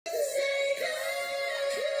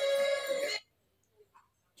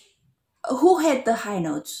Who hit the high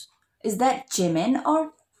notes? Is that Jimin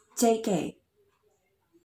or JK?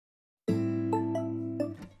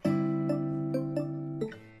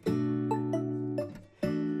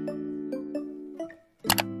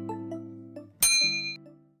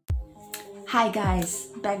 Hi guys,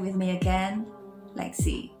 back with me again,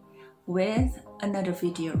 Lexi, with another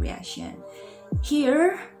video reaction.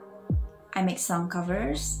 Here, I make song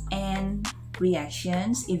covers and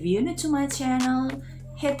reactions. If you're new to my channel,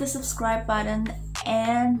 hit the subscribe button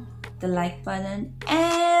and the like button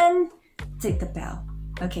and tick the bell.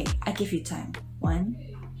 Okay, I give you time. 1,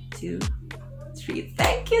 2, 3.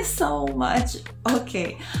 Thank you so much.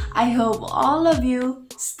 Okay, I hope all of you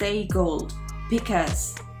stay gold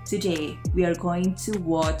because today we are going to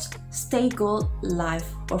watch Stay Gold live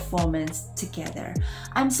performance together.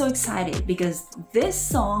 I'm so excited because this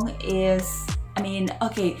song is,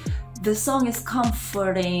 the song is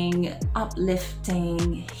comforting,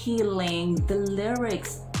 uplifting, healing. The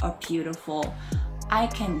lyrics are beautiful. I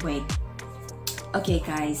can't wait. Okay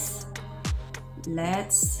guys,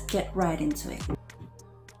 let's get right into it.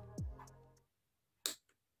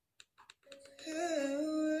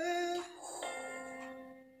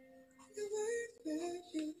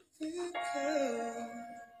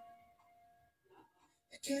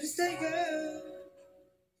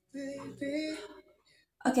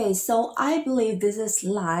 Okay, so I believe this is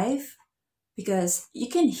live because you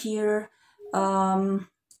can hear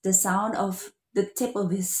the sound of the tip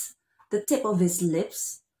of his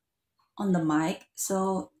lips on the mic.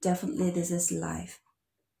 So definitely this is live.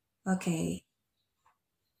 Okay,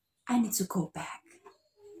 I need to go back.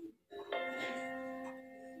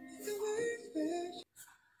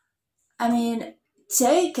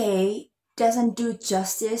 JK doesn't do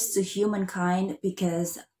justice to humankind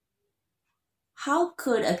because how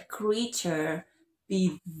could a creature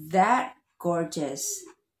be that gorgeous?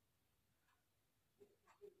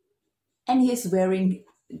 And he's wearing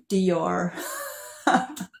Dior.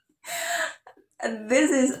 This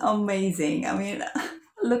is amazing.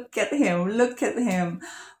 Look at him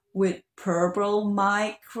with purple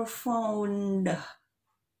microphone.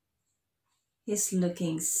 He's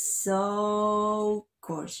looking so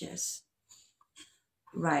gorgeous.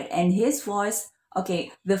 Right, and his voice,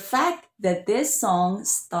 okay, the fact that this song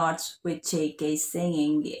starts with JK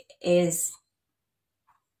singing is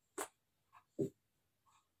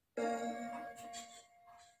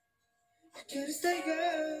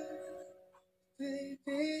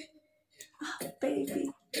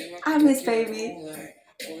baby. I'm his baby.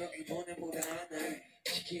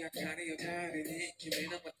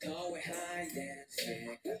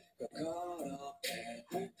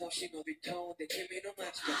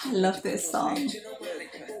 I love this song.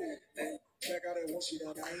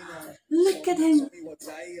 Look at him.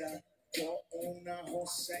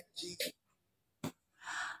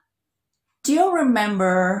 Do you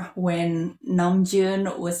remember when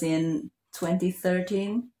Namjoon was in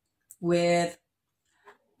 2013 with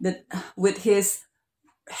his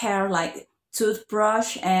hair like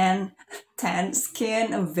toothbrush and tan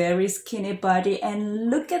skin, a very skinny body, and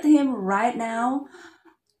look at him right now.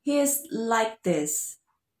 He is like this.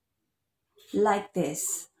 Like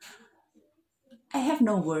this. I have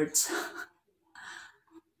no words.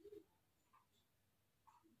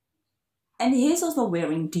 And he's also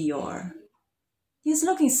wearing Dior. He's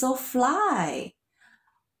looking so fly.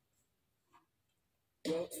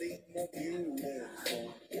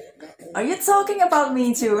 Are you talking about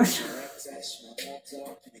me too?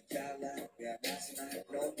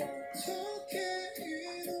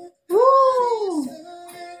 Woo!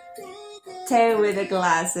 Tay with the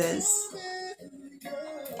glasses.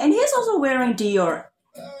 And he's also wearing Dior.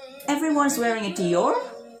 Everyone's wearing a Dior.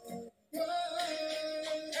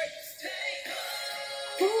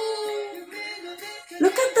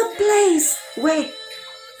 Look at the place. Wait.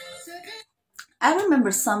 I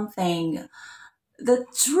remember something. The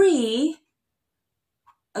tree,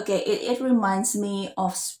 okay, it reminds me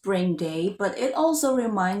of spring day, but it also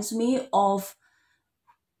reminds me of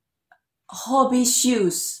hobby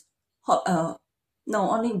shoes. No,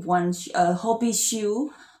 only one hobby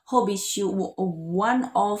shoe.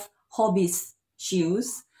 One of hobby's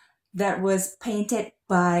shoes that was painted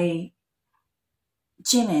by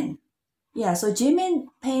Jimin. Yeah, so Jimin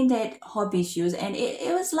painted hobby shoes, and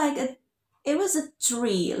it was like it was a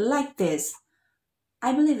tree like this.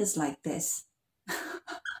 I believe it's like this.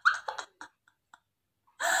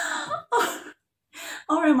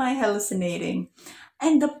 Or am I hallucinating?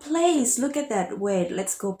 And the place, look at that. Wait,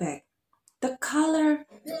 let's go back. The color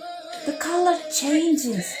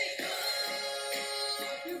changes.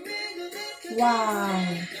 Wow.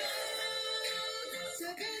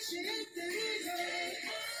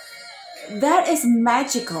 That is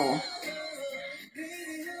magical.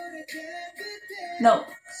 No,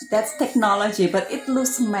 that's technology, but it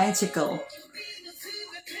looks magical.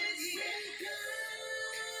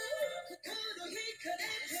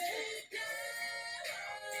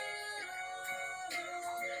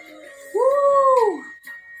 Woo!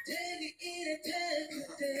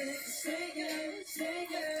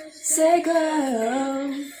 Say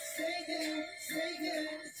go.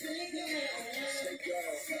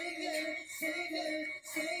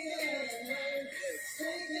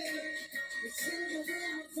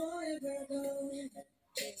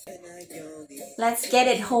 Let's get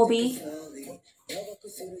it, Hobie.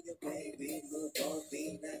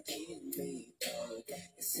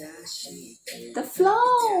 The flow.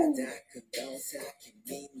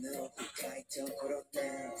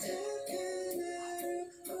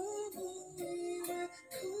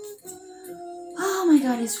 Oh my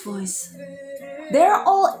god, his voice. They're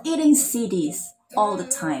all eating CDs all the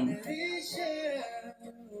time.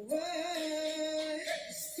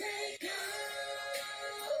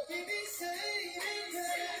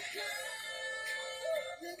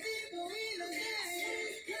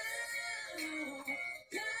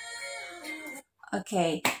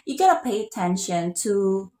 Okay, you gotta pay attention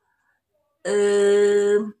to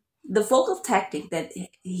the vocal tactic that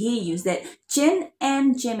he used, that Jin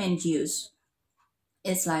and Jimin use.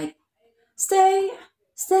 It's like stay,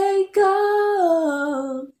 stay,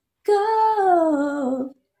 go,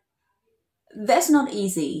 go. That's not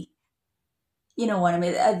easy. You know what I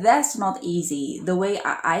mean? That's not easy. The way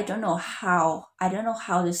I don't know how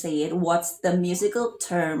to say it. What's the musical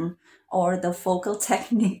term or the vocal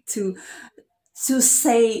technique to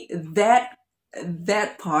say that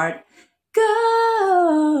part?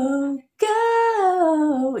 Go,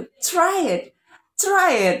 go. Try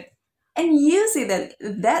it, and you see that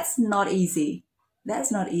that's not easy.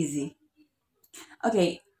 That's not easy.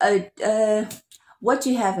 Okay. What do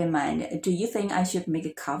you have in mind? Do you think I should make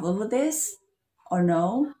a cover for this, or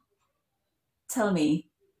no? Tell me.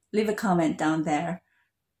 Leave a comment down there.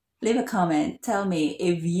 Leave a comment. Tell me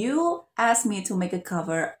if you ask me to make a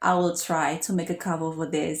cover, I will try to make a cover for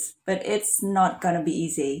this, but it's not gonna be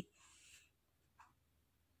easy.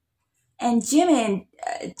 And Jin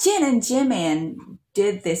and Jimin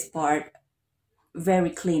did this part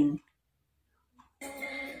very clean.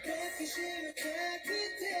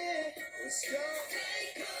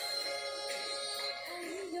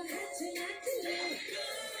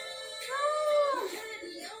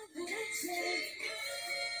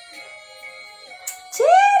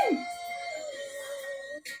 Jin!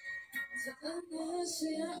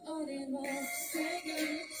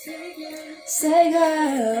 Say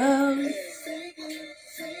go.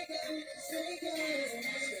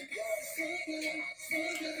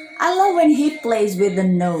 I love when he plays with the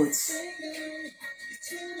notes.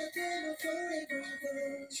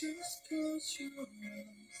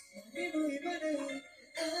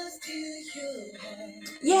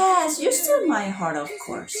 Yes, you're still my heart, of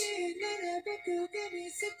course.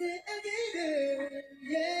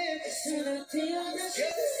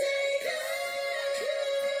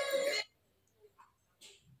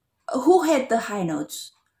 Who hit the high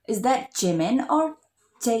notes? Is that Jimin or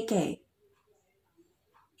JK?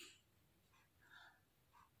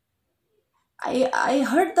 I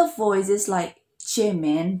heard the voice is like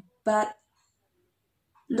Jimin, but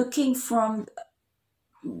looking from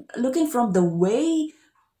the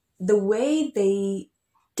way they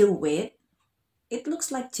do it, it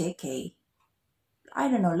looks like JK. I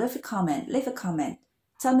don't know. Leave a comment. Leave a comment.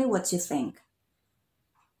 Tell me what you think.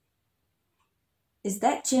 Is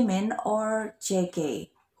that Jimin or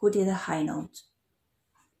JK who did a high note?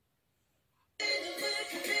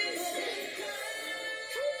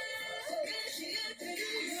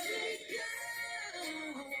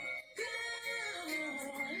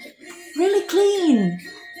 Really clean.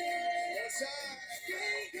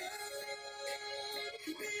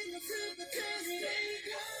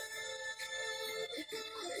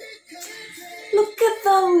 Look at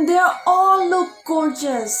them. They all look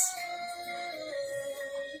gorgeous.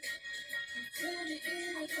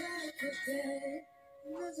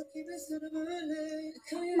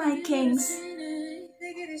 My kings.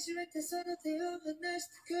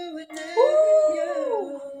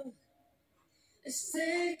 Ooh.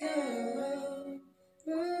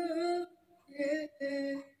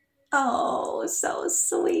 Oh, so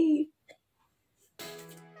sweet.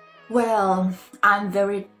 Well, I'm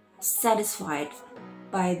very satisfied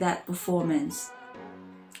by that performance.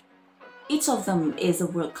 Each of them is a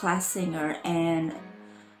world-class singer and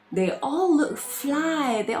they all look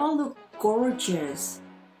fly, they all look gorgeous.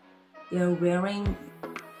 They're wearing,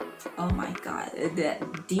 oh my god, that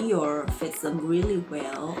Dior fits them really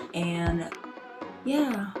well. And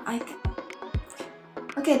yeah,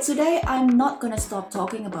 okay, today I'm not gonna stop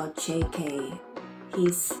talking about JK.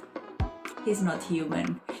 He's not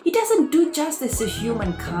human. He doesn't do justice to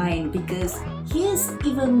humankind because he is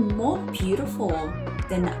even more beautiful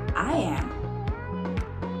than I am.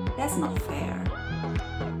 That's not fair.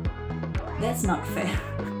 That's not fair.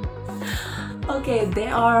 Okay, they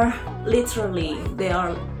are literally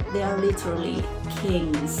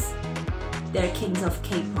kings. They're kings of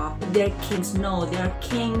K-pop. They're kings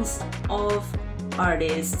of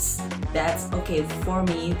artists. That's okay for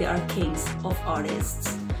me. They are kings of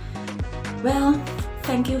artists. Well,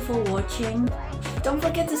 thank you for watching. Don't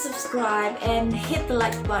forget to subscribe and hit the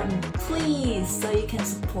like button, please, so you can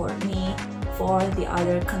support me for the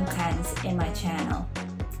other contents in my channel.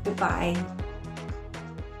 Goodbye.